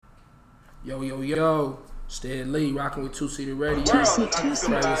Yo, yo, yo. Stan Lee rocking with Two-Seater Radio. What's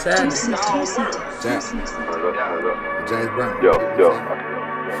happening? James Brown. Yo.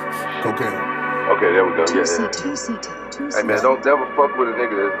 Cocaine. Okay, there we go. Hey man, don't never fuck with a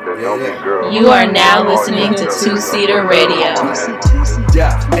nigga that don't get girls. You are now listening to Two-Seater Radio.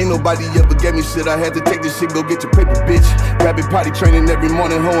 Yeah, ain't nobody ever gave me shit. I had to take this shit, go get your paper, bitch. Rabbit potty training every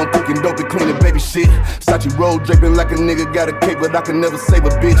morning, ho, I'm cooking dope and cleaning baby shit. Sachi roll draping like a nigga got a cape, but I can never save a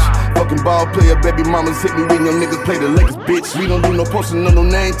bitch. Fucking ball player, baby mamas hit me when your niggas play the Lakers, bitch. We don't do no posting, no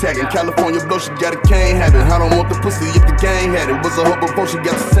name tagging. California blow, she got a cane habit. I don't want the pussy if the gang had it. Was a hoe before she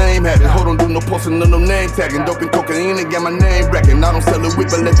got the same habit. Ho, don't do no posting, no name tagging. Dope and cocaine and got my name bracking. I don't sell a whip,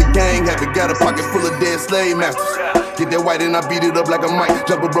 but let the gang have it. Got a pocket full of dead slave masters. Get that white and I beat it up like a mic.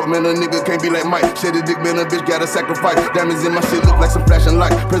 Jump a broke man, a nigga can't be like Mike. Shed a dick man, a bitch gotta sacrifice. Diamonds in my shit look like some flashing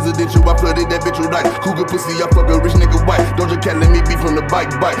light. Presidential, I flooded that bitch with light. Cougar pussy, I fuck a rich nigga white. Doja Cat let me be from the bike.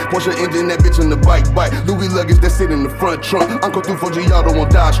 Porsche engine, that bitch in the bike. Louis luggage that sit in the front trunk. Uncle through for Giotto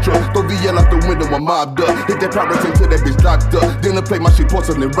on Dodge truck. Throw VL out the window, I'm mobbed up. Hit that pirates until that bitch locked up. Then I play my shit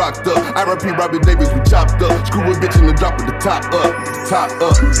porcelain rocked up. RIP Robbie Davis, we chopped up. Screw a bitch in the drop with the top up.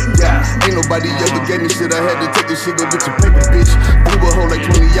 Yeah, ain't nobody ever gave me shit. I had to take this shit, go get your paper, bitch. Blew a hole like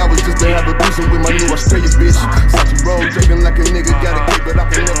 20 hours just to have a threesome with my new Australia bitch. Sachi roll draping like a nigga got a cape, but I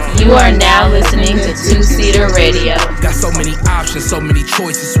can never. You are now listening to Two-Seater Radio. Got so many options, so many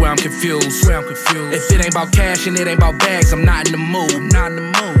choices, swear I'm confused. If it ain't about cash and it ain't about bags, I'm not in the mood.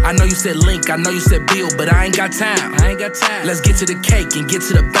 I know you said link, I know you said bill, but I ain't got time. Let's get to the cake and get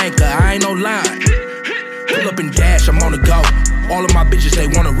to the banker, I ain't no line. Pull up and dash, I'm on the go. All of my bitches, they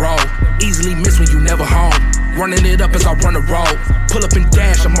wanna roll. Easily miss when you never home. Running it up as I run the road. Pull up and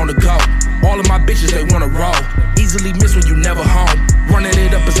dash, I'm on the go. All of my bitches, they wanna roll. Easily miss when you never home. Running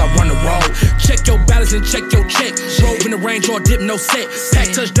it up as I run the road. Check your balance and check your check. Drove in the range or dip, no set.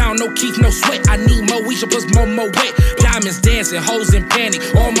 Pack touchdown, no keef, no sweat. I need Moesha plus more wet. Diamonds dancing, hoes in panic.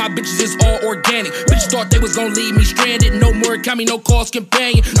 All my bitches is all organic. Bitches thought they was gonna leave me stranded. No Murakami, no cause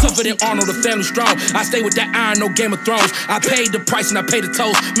companion. Tougher than Arnold, the family strong. I stay with that iron, no Game of Thrones. I paid the price and I paid the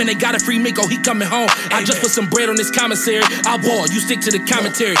toast. Man, they got a free Miko, he coming home. I just put some bread on this commissary. I ball, you stick to the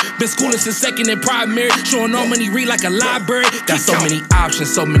commentary. Been schooling since second and primary. Showing all money, read like a library. Got so many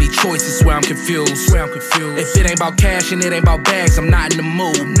options, so many choices, swear I'm confused. If it ain't about cash and it ain't about bags, I'm not in the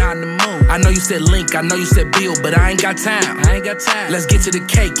mood. I know you said link, I know you said bill, but I ain't got time. Let's get to the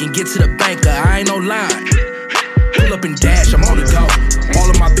cake and get to the banker, I ain't no line. Pull up and dash, I'm on the go. All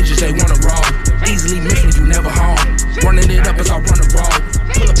of my bitches, they wanna roll. Easily miss when you never home. Running it up as I run the road.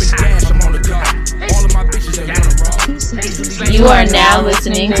 Pull up and dash, I'm on the go. All of my bitches, they wanna roll. You are now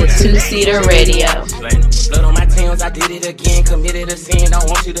listening to Two-Seater Radio. Blood on my Tim's, I did it again. Committed a sin, don't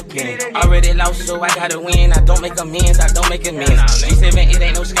want you to pin. Already lost, so I gotta win. I don't make amends, I don't make amends. G7, it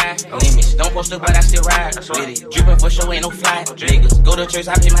ain't no sky limits. Don't post it, but I still ride with it. Drippin' for sure, ain't no fly. Niggas go to church,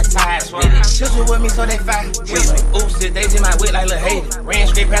 I pay my tithes with it. Children with me, so they fight with me. Oops, they in my wit like Lil' Haiti. Ran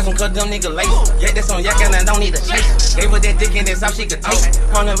straight past them, cause them niggas lazy. Yeah, that's on yak and I don't need a chase. Gave her that dick and that's all she could take.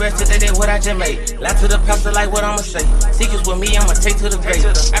 On the rest today, that's what I just made. Lie to the pastor like what I'ma say. Secrets with me, I'ma take to the grave.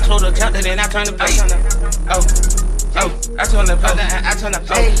 I close the chapter, then I turn the page. I turn the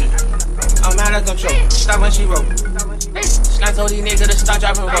page. I'm out of control. Stop when she wrote. Slime told these niggas to stop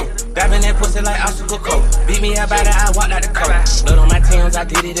dropping rope. Grabbing that pussy like obstacle code. Beat me up by the eye, walk like the code. Blood on my Tim's, I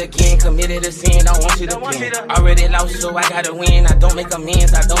did it again. Committed a sin, don't want you to win. Already lost, so I gotta win. I don't make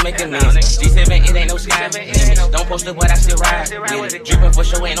amends, I don't make amends. G7, it ain't no sky limits. Don't post it, but I still ride with it. Drippin' for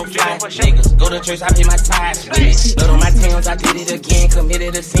sure, ain't no fly. Niggas go to church, I pay my tithes with it. Blood on my Tim's, I did it again.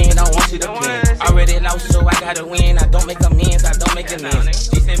 Committed a sin, don't want you to win. Already lost, so I gotta win. I don't make amends, I don't make amends.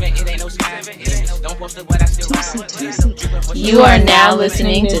 G7, it ain't no sky limits. Don't post it, but I still ride with it. You are now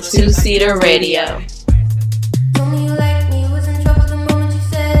listening to Two-Seater Radio. Told me you like me, was in trouble the moment you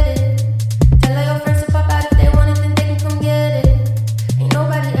said it. Tell all your friends to pop out if they want it, then they can come get it. Ain't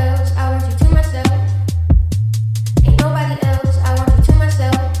nobody else, I want you to myself. Ain't nobody else, I want you to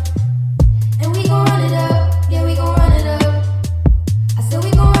myself. And we gon' run it up, yeah we gon' run it up. I said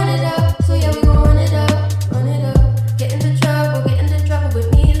we gon' run it up, so yeah we gon' run it up, run it up. Get into trouble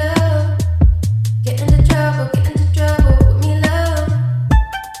with me, love. Get into trouble with me, love.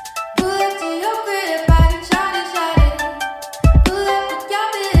 Pull up to your crib.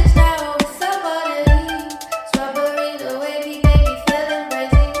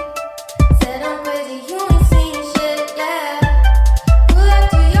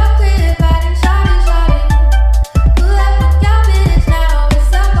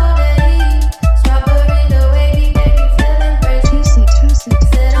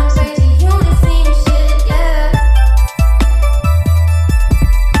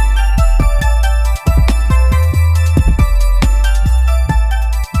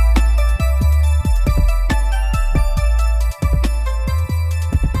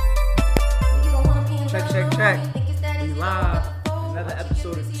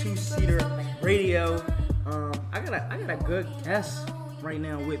 episode of Two Seater Radio. I got a good guest right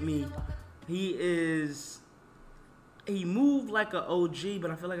now with me. He moved like an OG, but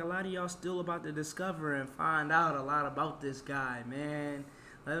I feel like a lot of y'all still about to discover and find out a lot about this guy, man.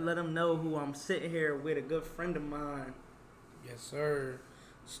 Let them know who I'm sitting here with, a good friend of mine. Yes, sir.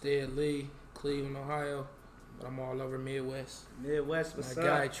 Stead Lee, Cleveland, Ohio. But I'm all over Midwest. Midwest, what's up? My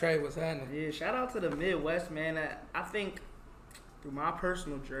guy Trey, what's happening? Yeah, shout out to the Midwest, man. I think through my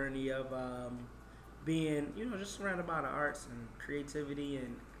personal journey of being, just surrounded by the arts and creativity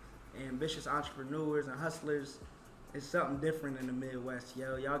and ambitious entrepreneurs and hustlers, it's something different in the Midwest,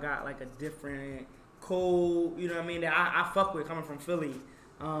 yo. Y'all got like a different cool, that I fuck with coming from Philly.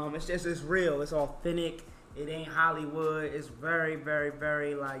 It's real, it's authentic. It ain't Hollywood. It's very, very,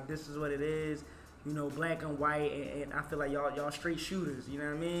 very like this is what it is. Black and white, and I feel like y'all straight shooters. You know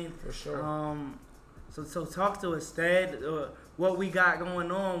what I mean? For sure. So talk to us, Stead. What we got going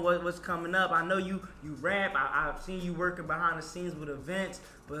on? What's coming up? I know you rap. I've seen you working behind the scenes with events,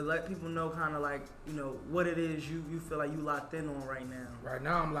 but let people know kind of like what it is you feel like you locked in on right now. Right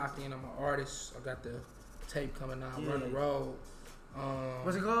now I'm locked in. I'm an artist. I got the tape coming out. Yeah. Run the Road.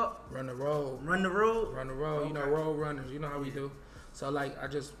 What's it called? Run the Road. Run the Road. Run the Road. Okay. Road runners. You know how we do. So like I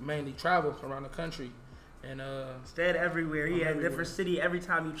just mainly travel around the country, and Stead everywhere. He had a different city every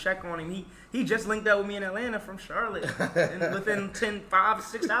time you check on him. He just linked up with me in Atlanta from Charlotte within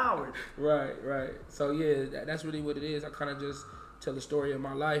 5-6 hours. Right. So yeah, that's really what it is. I kind of just tell the story of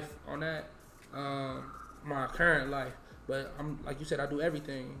my life on that, my current life. But I'm like you said, I do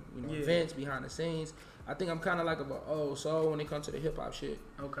everything. Events, behind the scenes. I think I'm kind of like an old soul when it comes to the hip hop shit.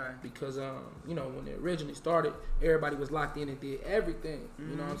 Okay. Because when it originally started, everybody was locked in and did everything.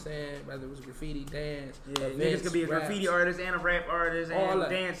 You know what I'm saying? Whether it was graffiti, dance, events, niggas could be a graffiti artist and a rap artist and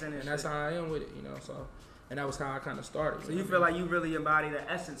dancing and that's shit. how I am with it. So, and that was how I kind of started. So you feel like you really embody the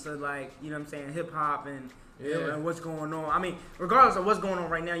essence of like hip hop and what's going on. I mean, regardless of what's going on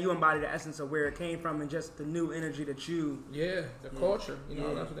right now, you embody the essence of where it came from and just the new energy that you. Yeah, the culture.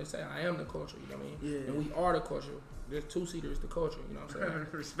 That's what they say. I am the culture. You know what I mean? Yeah. And we are the culture. There's two-seaters, the culture. You know what I'm saying?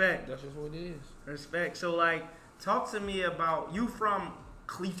 Respect. That's just what it is. Respect. So like, talk to me about you from.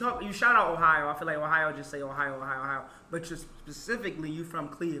 You shout out Ohio. I feel like Ohio just say Ohio. But just specifically, you from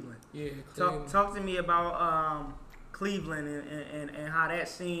Cleveland. Yeah, Cleveland. Talk to me about Cleveland and how that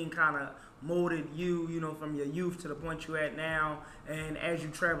scene kind of molded you, from your youth to the point you're at now, and as you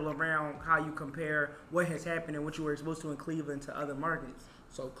travel around, how you compare what has happened and what you were exposed to in Cleveland to other markets.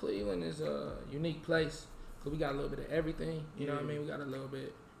 So Cleveland is a unique place because we got a little bit of everything. You know what I mean? We got a little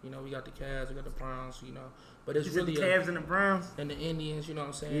bit. We got the Cavs, we got the Browns. But it's really the Cavs and the Browns and the Indians. You know what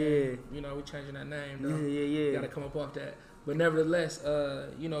I'm saying? Yeah. We changing that name though. Yeah. Got to come up off that. But nevertheless,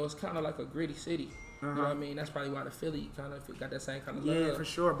 it's kind of like a gritty city. You know what I mean? That's probably why the Philly kind of got that same kind of love. Yeah, for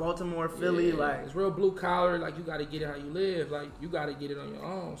sure. Baltimore, Philly, like it's real blue collar. Like you got to get it how you live. Like you got to get it on your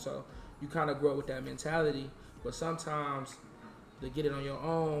own. So you kind of grow up with that mentality. But sometimes the get it on your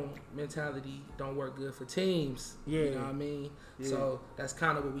own mentality don't work good for teams. Yeah, you know what I mean. Yeah. So that's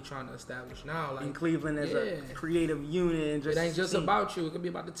kind of what we trying to establish now. Like in Cleveland as a creative unit, and just it ain't just about you. It could be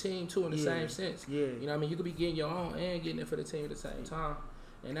about the team too in the same sense. Yeah, you know what I mean. You could be getting your own and getting it for the team at the same time.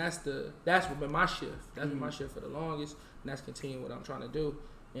 And that's what been my shift. That's been my shift for the longest, and that's continuing what I'm trying to do.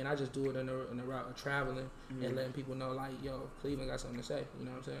 And I just do it in the route of traveling and letting people know, like, yo, Cleveland got something to say. You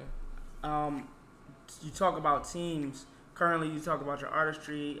know what I'm saying? You talk about teams. Currently, you talk about your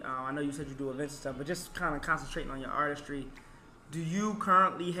artistry. I know you said you do events and stuff, but just kind of concentrating on your artistry. Do you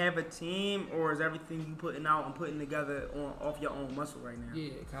currently have a team, or is everything you putting out and putting together off your own muscle right now?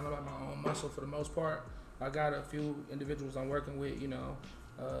 Yeah, kind of like my own muscle for the most part. I got a few individuals I'm working with, you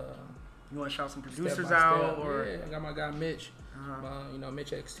want to shout some producers step out? Step. Or? Yeah, I got my guy Mitch. Mitch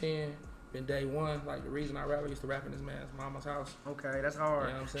X10. Been day one. Like the reason I rap, I used to rap in this man's mama's house. Okay, that's hard. You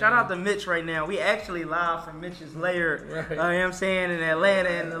know what I'm saying? Shout out to Mitch right now. We actually live from Mitch's lair. Right. You know what I'm saying, in Atlanta,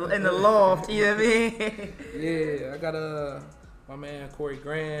 in the loft. You know what I mean? Yeah, I got my man Corey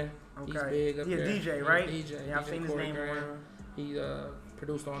Grand. Okay. He's big up there. He's a DJ, right? DJ. Yeah, I've seen his name around. He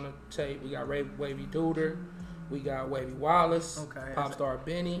produced on the tape. We got Wavy Duder. We got Wavy Wallace. Okay. Pop star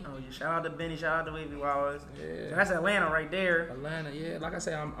Benny. Oh yeah, shout out to Benny. Shout out to Wavy Wallace. Yeah. So that's Atlanta right there. Atlanta, yeah. Like I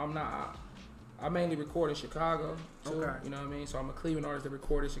say, I'm not. I mainly record in Chicago too. Okay. You know what I mean? So I'm a Cleveland artist that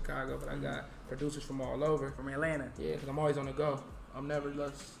record in Chicago, but I got producers from all over. From Atlanta. Yeah, because I'm always on the go. I'm never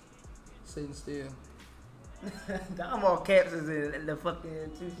just sitting still. I'm all caps is in the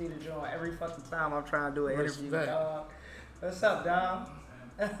fucking two-seater joint every fucking time I'm trying to do an interview, dog. What's up, dog?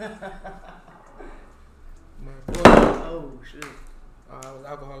 Oh shit. With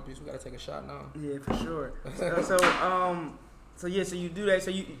alcohol abuse, we gotta take a shot now. Yeah, for sure. So you do that.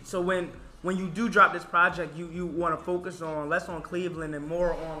 So when you do drop this project, you want to focus on less on Cleveland and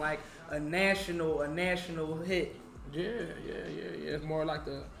more on like a national hit. Yeah. It's more like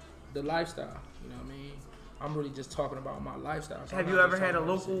the lifestyle. You know what I mean? I'm really just talking about my lifestyle. So Have you ever had a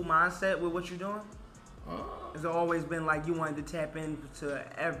local mindset with what you're doing? Has it always been like you wanted to tap into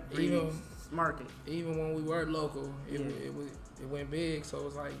every market? Even when we were local, it went big. So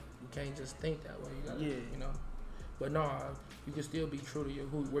it's like you can't just think that way. You gotta, you know. But no, you can still be true to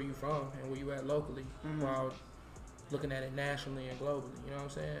where you from and where you at locally while looking at it nationally and globally. You know what I'm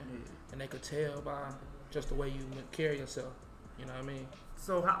saying? And they could tell by just the way you carry yourself. You know what I mean?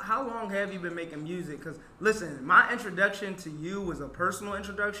 So how long have you been making music? Because listen, my introduction to you was a personal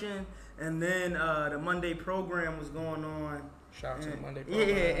introduction, and then the Monday program was going on. Shout out to the Monday program.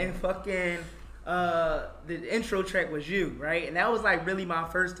 Yeah, and fucking the intro track was you, right? And that was like really my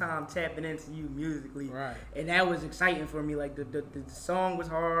first time tapping into you musically. Right. And that was exciting for me. Like the song was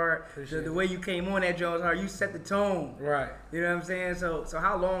hard. The way you came on that joint was hard. You set the tone. Right. You know what I'm saying? So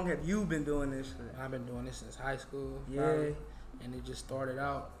how long have you been doing this shit? I've been doing this since high school. Yeah. Probably. And it just started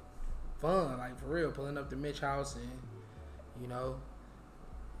out fun, like for real, pulling up to Mitch house and, you know,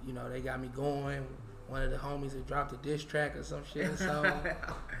 they got me going. One of the homies had dropped a diss track or some shit, so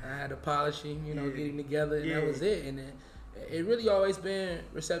I had to polish him, get him together, and that was it. And it really always been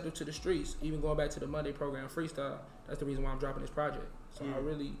receptive to the streets, even going back to the Monday program freestyle. That's the reason why I'm dropping this project. So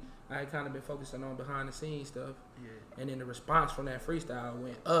I had kind of been focusing on behind the scenes stuff. Yeah. And then the response from that freestyle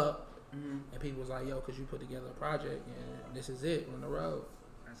went up. And people was like, yo, cause you put together a project and this is it, we're on the road.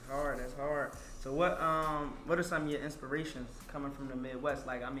 That's hard. So what are some of your inspirations coming from the Midwest?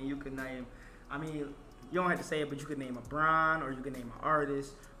 Like, you could name, you don't have to say it, but you could name a brand, or you could name an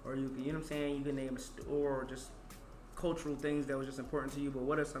artist, or you could, you know what I'm saying, you could name a store, or just cultural things that was just important to you. But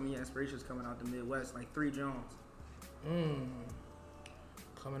what are some of your inspirations coming out the Midwest? Like 3 Jones.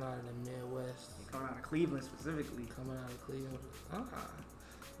 Coming out of the Midwest. Coming out of Cleveland specifically. Coming out of Cleveland.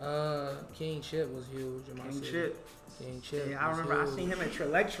 King Chip was huge in my city. King Chip. Yeah, I remember I seen him at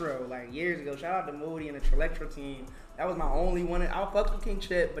Trelectro like years ago. Shout out to Moody and the Trelectro team. That was my only one. I fucked with King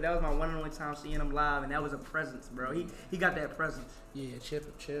Chip, but that was my one and only time seeing him live, and that was a presence, bro. He got that presence. Yeah, Chip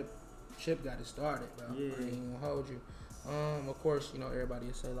got it started, bro. Yeah. I ain't gonna hold you. Of course, everybody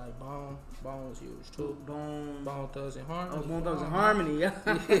would say like Bone was huge too. Bone Thugs and Harmony. Oh, Bone Thugs and Harmony,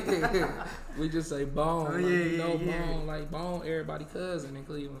 yeah. We just say Bone. Bone. Like Bone, everybody cousin in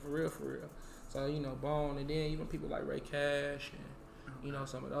Cleveland, for real. So, Bone, and then even people like Ray Cash and,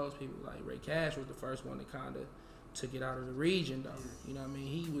 some of those people, like Ray Cash was the first one that kind of took it out of the region, though. You know what I mean?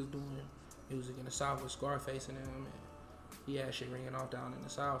 He was doing music in the South with Scarface and them, and he had shit ringing off down in the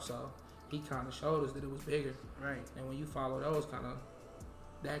South, so he kind of showed us that it was bigger. Right. And when you follow that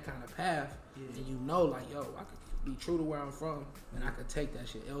kind of path, and like, yo, I could be true to where I'm from, and I could take that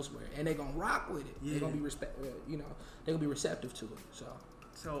shit elsewhere, and they gonna rock with it. Yeah. They gonna be they gonna be receptive to it.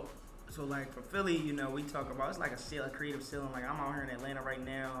 So like for Philly, we talk about it's like a creative ceiling. Like I'm out here in Atlanta right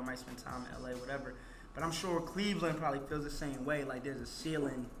now. I might spend time in LA, whatever. But I'm sure Cleveland probably feels the same way. Like there's a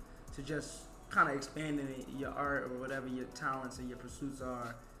ceiling to just kind of expanding your art or whatever your talents and your pursuits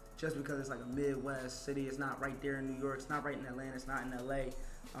are. Just because it's like a Midwest city, it's not right there in New York, it's not right in Atlanta, it's not in LA.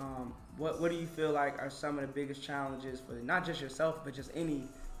 What do you feel like are some of the biggest challenges for not just yourself, but just any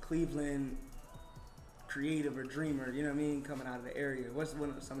Cleveland creative or dreamer, you know what I mean, coming out of the area? What's some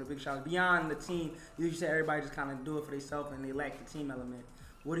of the big challenges beyond the team? You said everybody just kind of do it for themselves and they lack the team element.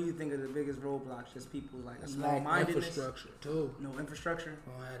 What do you think are the biggest roadblocks? Just people like a small-mindedness? Infrastructure, too. No infrastructure?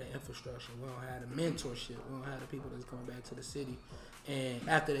 We don't have the infrastructure. We don't have the mentorship. We don't have the people that's coming back to the city. And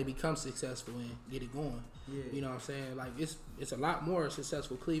after they become successful and get it going, you know what I'm saying? Like, it's a lot more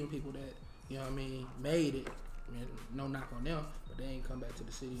successful Cleveland people that, you know what I mean, made it. I mean, no knock on them, but they ain't come back to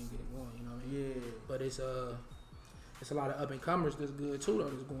the city and get it going, you know what I mean? Yeah. But it's a lot of up-and-comers that's good, too, though,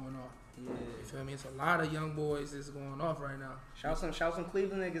 that's going on. Yeah. You feel me? It's a lot of young boys that's going off right now. Shout some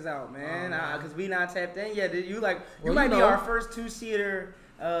Cleveland niggas out, man. Because we not tapped in yet. You might be our first 2-seater,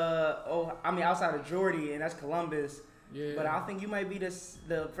 outside of Jordy, and that's Columbus. Yeah. But I think you might be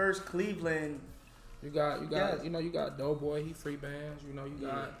the first Cleveland. You got Doughboy, he free bands. You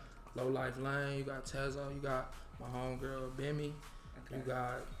got Low Life Lane, you got Tezo, you got my homegirl Bimmy, you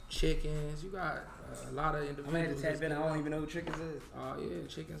got Chickens, you got a lot of individuals. I'm gonna tap in. I don't even know who Chickens is. Oh yeah,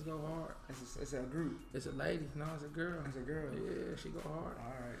 Chickens go hard. It's a group. It's a lady. No, it's a girl. It's a girl. Yeah, she go hard.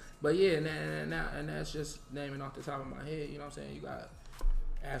 All right. But yeah, and that's just naming off the top of my head. You know what I'm saying? You got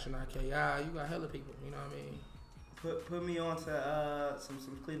Astronaut KI. You got hella people. You know what I mean? Put me on to some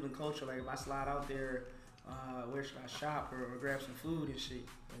Cleveland culture. Like if I slide out there, where should I shop or grab some food and shit?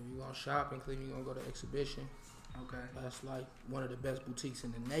 If you gonna shop in Cleveland, you gonna go to Exhibition. Okay. That's like one of the best boutiques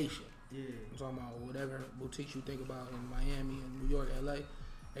in the nation. Yeah. I'm talking about whatever boutiques you think about in Miami and New York, LA.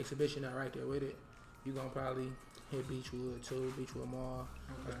 Exhibition that right there with it. You gonna probably hit Beachwood too, Beachwood Mall.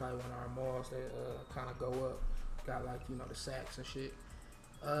 Okay. That's probably one of our malls that kind of go up. Got like, you know, the Saks and shit.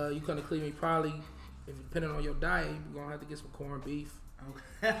 You come to Cleveland, probably, if depending on your diet, you gonna have to get some corned beef. Okay.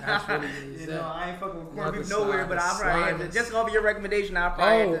 That's really it. You know, I ain't fucking with corned beef nowhere, but I'll probably have to, just over your recommendation, I'll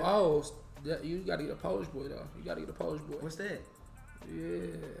probably you gotta get a Polish boy though. You gotta get a Polish boy. What's that? Yeah.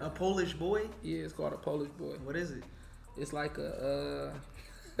 A Polish boy? Yeah, it's called a Polish boy. What is it? It's like a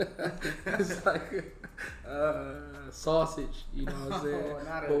it's like a sausage, you know what I'm saying?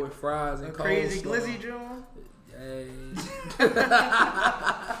 But with fries and coleslaw. Crazy glizzy John? Hey.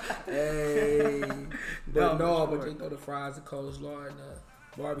 Hey. But but they throw the fries and coleslaw and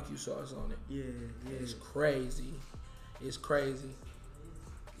barbecue sauce on it. Yeah. It's crazy. It's crazy.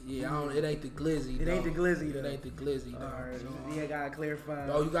 Yeah, it ain't the glizzy. It ain't the glizzy. It ain't the glizzy. Alright, yeah, gotta clarify.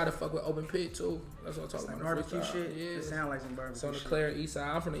 Oh, you gotta fuck with Open Pit too. That's what I'm talking about. Barbecue shit. Yeah, it sound like some barbecue. It's on the Clare East Side.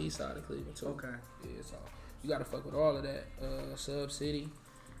 I'm from the East Side of Cleveland too. Okay. Yeah, so you gotta fuck with all of that. Sub City.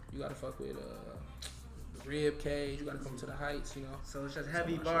 You gotta fuck with Rib Cage. You gotta come to the Heights. You know. So it's just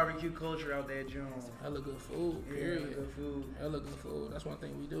heavy barbecue culture out there, John. Hella good food. Period. Hella good food. Hella good food. That's one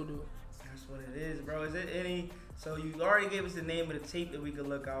thing we do. That's what it is, bro. Is it any? So you already gave us the name of the tape that we could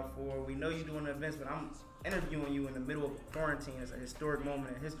look out for. We know you're doing events, but I'm interviewing you in the middle of quarantine. It's a historic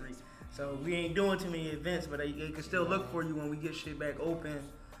moment in history. So we ain't doing too many events, but you can still look for you when we get shit back open.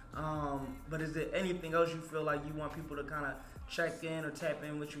 But is there anything else you feel like you want people to kind of check in or tap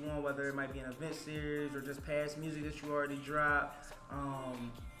in what you want, whether it might be an event series or just past music that you already dropped?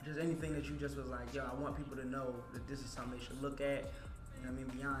 Just anything that you just was like, yo, I want people to know that this is something they should look at. You know what I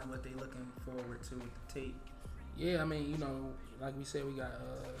mean, beyond what they looking forward to with the tape. Yeah, I mean, you know, like we said, we got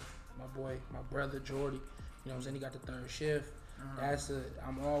my brother Jordy. You know what I'm saying? He got the third shift.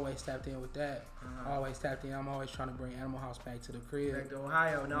 I'm always tapped in with that. Always tapped in. I'm always trying to bring Animal House back to the crib. Back to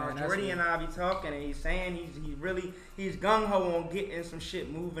Ohio. No, Man, Jordy and I be talking, and he's saying he's gung ho on getting some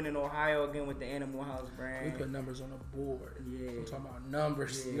shit moving in Ohio again with the Animal House brand. We put numbers on the board. Yeah, I'm talking about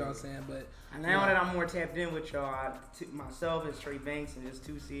numbers. Yeah. You know what I'm saying? But now that I'm more tapped in with y'all, myself and Trey Banks and just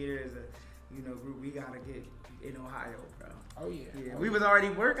Two Seater as a group, we gotta get in Ohio, bro. Oh yeah. We was already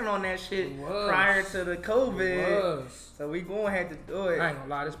working on that shit prior to the COVID. So we gonna have to do it. I ain't gonna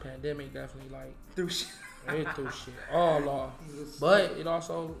lie, this pandemic definitely like through shit. It through shit. All off. But it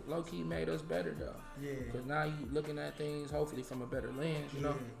also low key made us better though. Yeah. Cause now you looking at things hopefully from a better lens, you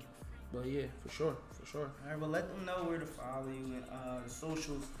know. But yeah, for sure. All right, well let them know where to follow you and the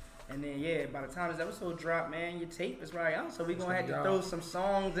socials. And then by the time this episode drop, man, your tape is right out. So we gonna have to throw some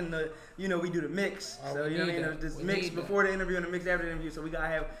songs in the, we do the mix. So you know what I mean? This mix before the interview and the mix after the interview. So we gotta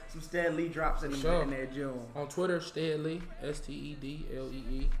have some Stead Lee drops in there, Joe. On Twitter, Stead Lee,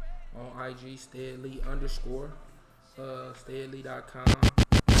 STEDLEE. On IG, Stead Lee _. SteadLee.com.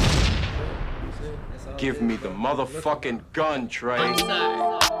 Give me the motherfucking gun, Trey.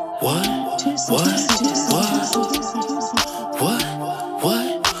 What?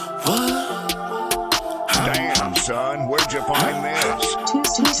 Damn, son, where'd you find this? Soon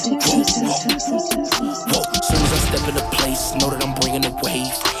as I step in the place, know that I'm bringing the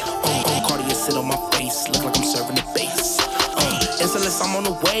wave. Cartier sit on my face, look like I'm serving the bass. Unless I'm on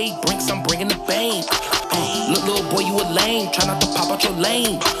the way, brinks, I'm bringing the bang. Look, little boy, you a lame, try not to pop out your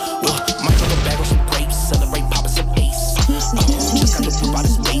lane. Might drop a bag on some grapes, celebrate popping some ace. Just got the whip out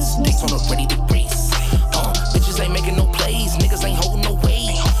of space, pics on a ready to race. Bitches ain't making no plays, niggas ain't holding no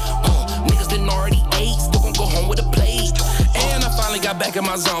weight. Niggas didn't already ate, still gon' go home with a plate. And I finally got back in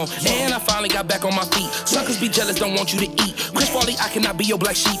my zone, and I finally got back on my feet. Suckers be jealous, don't want you to eat. Chris Farley, I cannot be your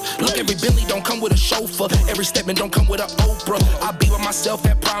black sheep. Look, every Bentley don't come with a chauffeur. Every Stepman don't come with a Oprah. I be with myself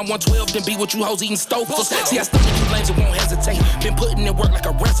at Prime 112, then be with you hoes eating Stofers. See, I stuck with you lanes and won't hesitate. Been putting in work like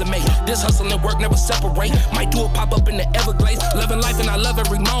a resume. This hustle and work never separate. Might do a pop up in the Everglades. Loving life and I love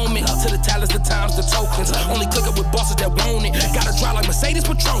every moment. To the talents, the times, the tokens. Only click up with bosses that want it. Gotta drive like Mercedes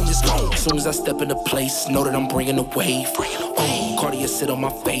Patronus. As soon as I step in the place, know that I'm bringing the wave. Cartier sit on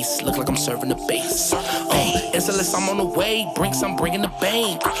my face, look like I'm serving the bass. Unless I'm on the way, brinks, I'm bringing the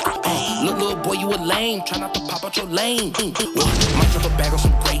bang. Look, little boy, you a lame, try not to pop out your lane. Might drop a bag on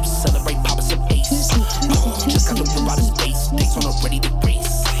some grapes, celebrate popping some ace. Just got the whip out of space, pics on a ready to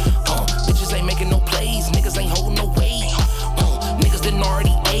race. Bitches ain't making no plays, niggas ain't holding no weight. Niggas didn't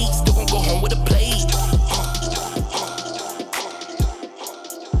already ate, still gon' go home with a plate.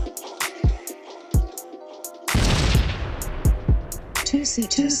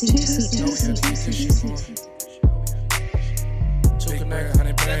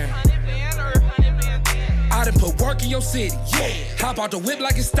 I done put your city. Hop out the whip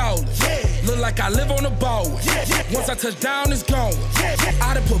like it's stolen. Look like I live on a boat. Once I touch down, it's gone.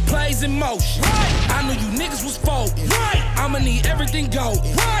 I done put plays in motion. I knew you niggas was folding. I'ma need everything go.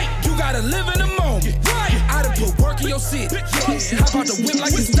 You gotta live in the moment. I done put work in your city. Hop out the whip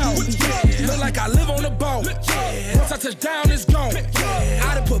like it's stolen. Look like I live on a boat. Once I touch down, it's gone.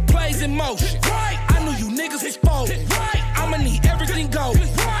 I done put plays in motion. I knew you niggas was folding. I'ma need everything go.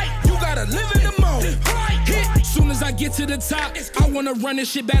 You gotta live in the moment. Soon as I get to the top, I wanna run this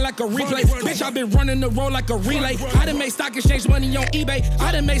shit back like a replay. Bitch, I been running the road like a relay. I done made stock exchange money on eBay.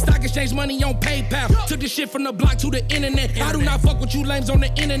 I done made stock exchange money on PayPal. Took this shit from the block to the internet. I do not fuck with you lames on the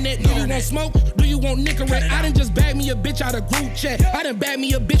internet. Do you want smoke? Do you want Nicorette? I done just bag me a bitch out of group chat. I done bag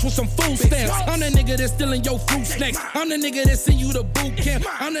me a bitch with some food stamps. I'm the nigga that's stealing your fruit snacks. I'm the nigga that send you to boot camp.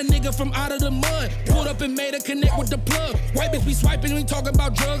 I'm the nigga from out of the mud. Pulled up and made a connect with the plug. White bitch be swiping, we talking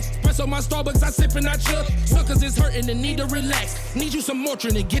about drugs. Press on my Starbucks, I sip and I chug. Suckers is hurting and need to relax. Need you some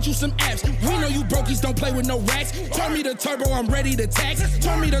Motrin and get you some apps. We know you brokies don't play with no racks. Turn me the turbo, I'm ready to tax.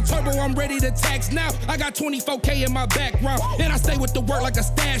 Turn me the turbo, I'm ready to tax. Now I got 24K in my background. And I stay with the work like a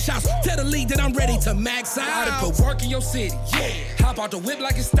stash house. Tell the league that I'm ready to max out. I done put work in your city. Hop out the whip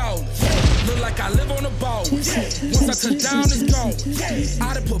like it's stolen. Look like I live on a boat. Once I touch down, it's gone.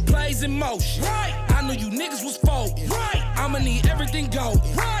 I done put plays in motion. I knew you niggas was folding. I'ma need everything go.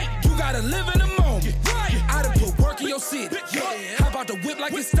 You gotta live in the moment. I done put work in your city. Hop out the whip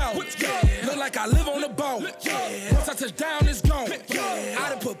like it's stolen. Look like I live on a boat. Once I touch down, it's gone. I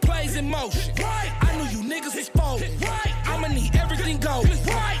done put plays in motion. I knew you niggas was folding. I'ma need everything go.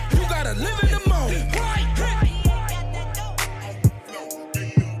 You gotta live in the moment.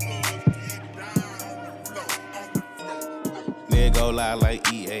 Nigga go live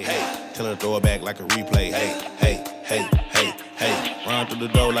like EA. Hey, tell her throw it back like a replay. Hey, hey, hey, hey, hey. Run through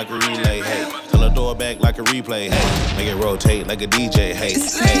the door like a relay. Hey, tell her throw it back like a replay. Hey, make it rotate like a DJ. Hey,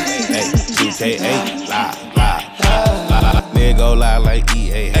 hey, hey. 2K8, live. Nigga go live like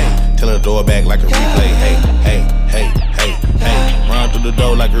EA. Hey, tell her throw it back like a replay. Hey, hey, hey, hey, hey. Run through the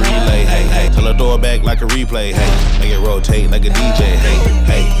door like a relay. Hey, hey. Tell her throw it back like a replay. Hey, make it rotate like a DJ. Hey,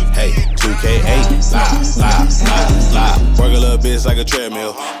 hey, hey. 2K8, live. Work a little bitch like a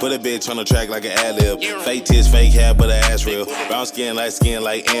treadmill. Put a bitch on the track like an ad-lib. Fake tits, fake hair, but her ass real. Brown skin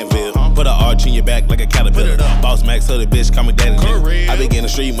like anvil. Put an arch in your back like a caterpillar. Boss Max, so the bitch call me daddy. I be getting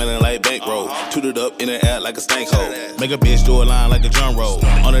street money like bankroll. Tooted up in the air like a stank hole. Make a bitch do a line like a drum roll.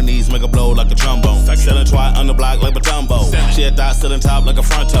 On her knees, make a blow like a trombone. Selling twat on the block like a Batumbo. She a thought still on top like a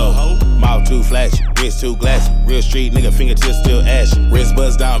front toe. Mouth too flashy, wrist too glassy. Real street nigga, fingertips still ashy. Wrist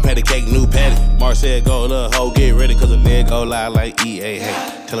buzz down, patty cake, new patty. Marcel go, little hoe, get ready, cause a nigga go live like EA.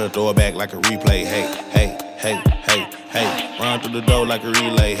 Hey, tell her throw it back like a replay. Hey, hey, hey, hey, hey. Run through the door like a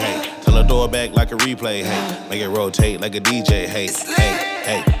relay. Hey, tell her throw it back like a replay. Hey, make it rotate like a DJ. Hey, hey,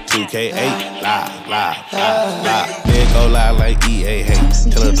 hey. 2K8, live. Nigga go live like EA. Hey,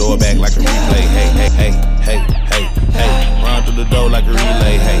 tell her throw it back like a replay. Hey, hey, hey, hey, hey, hey. Run through the door like a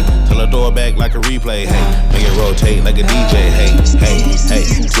relay. Hey, tell her throw it back like a replay. Hey, make it rotate like a DJ. Hey, hey, hey.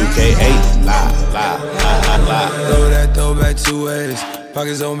 2K8, live. Throw that throwback 2 ways.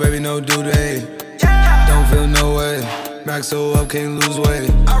 Pockets on, baby, no due date. Don't feel no way. Max so up, can't lose weight.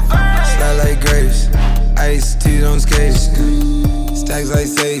 Slide like grapes. Ice tea on skates. Stacks like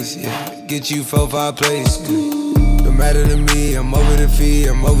sage, yeah. Get you 4-5 plays. Don't matter to me, I'm over the fee,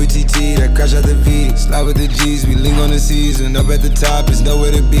 I'm over TT, that crash out the V. Slide with the G's, we link on the C's, and up at the top, it's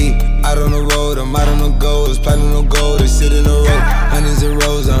nowhere to be. Out on the road, I'm out on the goals, platinum no gold, they sit in a row. Hundreds and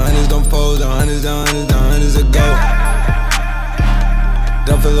rows, the hundreds don't fold, the hundreds a go.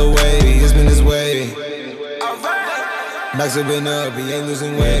 Don't feel away, it's been this way. Max have been up, he ain't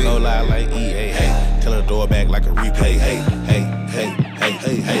losing weight. Go live like EA, hey. Tell her throw it back like a replay. Hey, hey, hey, hey,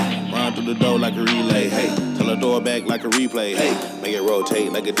 hey, hey. Run through the door like a relay. Hey, tell her throw it back like a replay. Hey, make it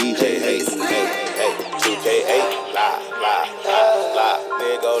rotate like a DJ. Hey, hey, hey. 2K8, live.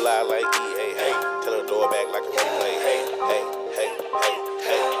 Nigga go live like EA. Hey, tell her throw it back like a replay. Hey, hey, hey, hey,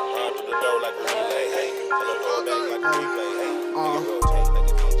 hey. Run through the door like a relay. Hey, tell her throw it back like a replay. Hey, make it rotate like a DJ. Hey.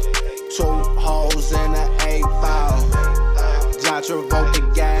 2 hoes in an 8-ball. John Travolta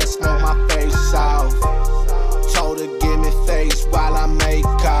gas, smoke my face off. Told her give me face while I make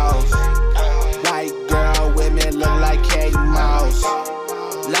calls. White girl with me look like Kate Mouse.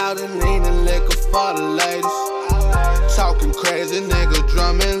 Loud and leaning liquor for the ladies. Talking crazy nigga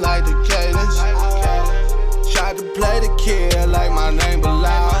drumming like the cadence. Tried to play the kid like my name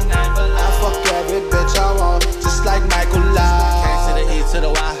belong. I fuck every bitch I want, just like Michael Lyle. K to the E to the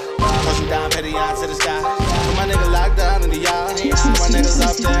Y, pushing down petty on to the sky. Put my nigga locked down in the yard. My niggas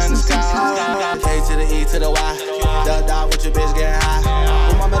up there in the sky. K to the E to the Y, Duck dog with your bitch getting high.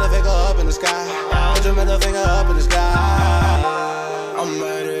 Put my middle finger up in the sky. Put your middle finger up in the sky. I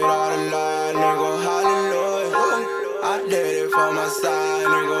made it out alive, nigga, hallelujah. I did it for my side,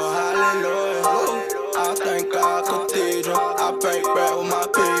 nigga, hallelujah. I thank God cathedral. I break bread with my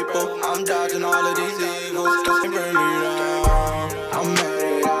people. I'm dodging all of these evils. They bring me down. I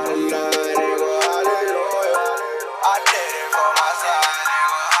made it out alive, nigga, hallelujah. I did it for my side,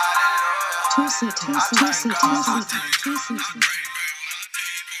 nigga, hallelujah. Two-seater.